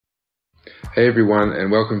Hey everyone,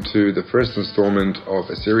 and welcome to the first installment of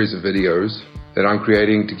a series of videos that I'm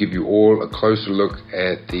creating to give you all a closer look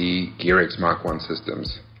at the Gearx Mk1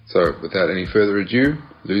 systems. So without any further ado,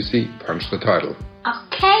 Lucy, punch the title.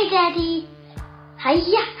 Okay, Daddy.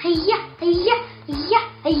 Hiya, hiya, hiya, hiya,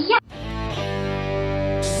 hiya.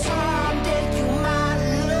 Someday you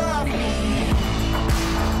might love me.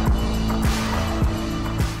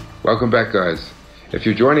 Welcome back, guys. If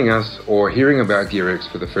you're joining us or hearing about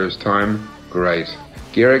Gearx for the first time, great.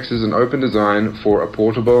 Gearx is an open design for a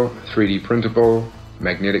portable, 3D printable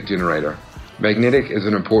magnetic generator. Magnetic is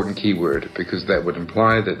an important keyword because that would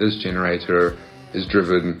imply that this generator is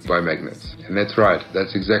driven by magnets. And that's right,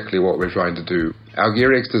 that's exactly what we're trying to do. Our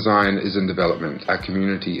Gearx design is in development, our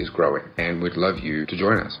community is growing, and we'd love you to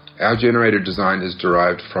join us. Our generator design is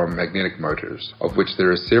derived from magnetic motors, of which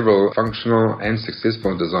there are several functional and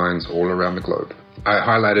successful designs all around the globe. I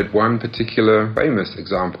highlighted one particular famous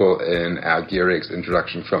example in our Gearx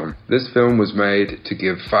introduction film. This film was made to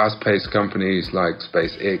give fast-paced companies like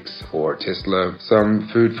SpaceX or Tesla some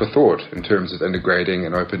food for thought in terms of integrating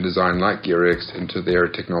an open design like Gearx into their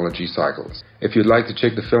technology cycles. If you'd like to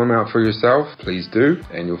check the film out for yourself, please do,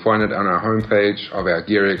 and you'll find it on our homepage of our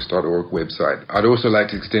gearx.org website. I'd also like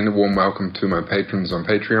to extend a warm welcome to my patrons on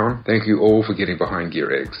Patreon. Thank you all for getting behind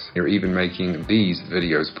Gearx. You're even making these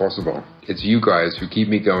videos possible. It's you guys who keep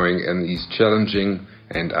me going in these challenging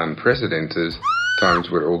and unprecedented times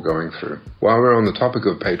we're all going through. While we're on the topic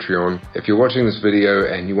of Patreon, if you're watching this video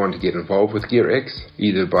and you want to get involved with Gearx,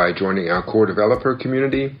 either by joining our core developer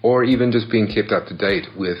community or even just being kept up to date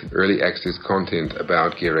with early access content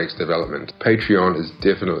about Gearx development, Patreon is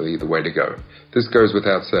definitely the way to go. This goes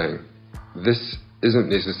without saying. This isn't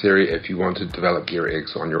necessary if you want to develop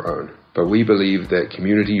Gearx on your own, but we believe that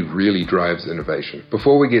community really drives innovation.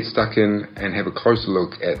 Before we get stuck in and have a closer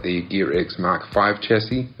look at the Gearx Mk1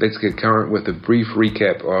 chassis, let's get current with a brief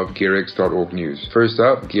recap of gearx.org news. First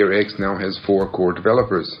up, Gearx now has 4 core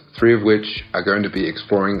developers, 3 of which are going to be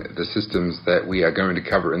exploring the systems that we are going to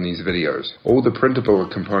cover in these videos. All the printable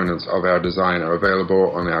components of our design are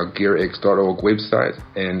available on our gearx.org website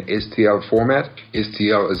in STL format.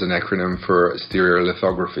 STL is an acronym for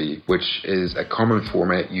stereolithography, which is a common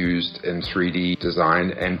format used in 3D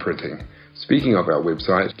design and printing. Speaking of our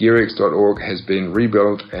website, gearx.org has been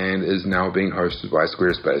rebuilt and is now being hosted by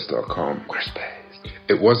squarespace.com.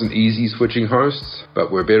 It wasn't easy switching hosts,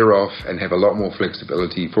 but we're better off and have a lot more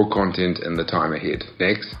flexibility for content in the time ahead.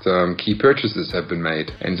 Next, key purchases have been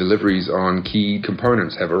made and deliveries on key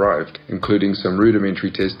components have arrived, including some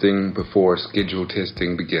rudimentary testing before scheduled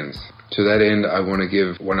testing begins. To that end, I want to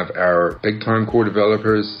give one of our big-time core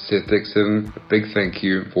developers, Seth Dixon, a big thank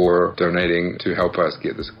you for donating to help us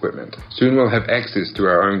get this equipment. Soon we'll have access to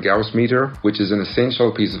our own Gauss meter, which is an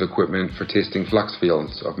essential piece of equipment for testing flux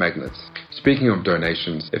fields of magnets. Speaking of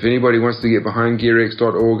donations, if anybody wants to get behind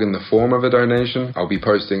gearx.org in the form of a donation, I'll be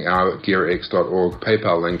posting our gearx.org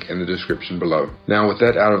PayPal link in the description below. Now with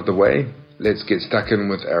that out of the way, let's get stuck in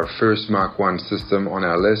with our first Mk1 system on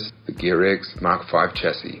our list, the Gearx Mk1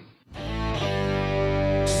 chassis.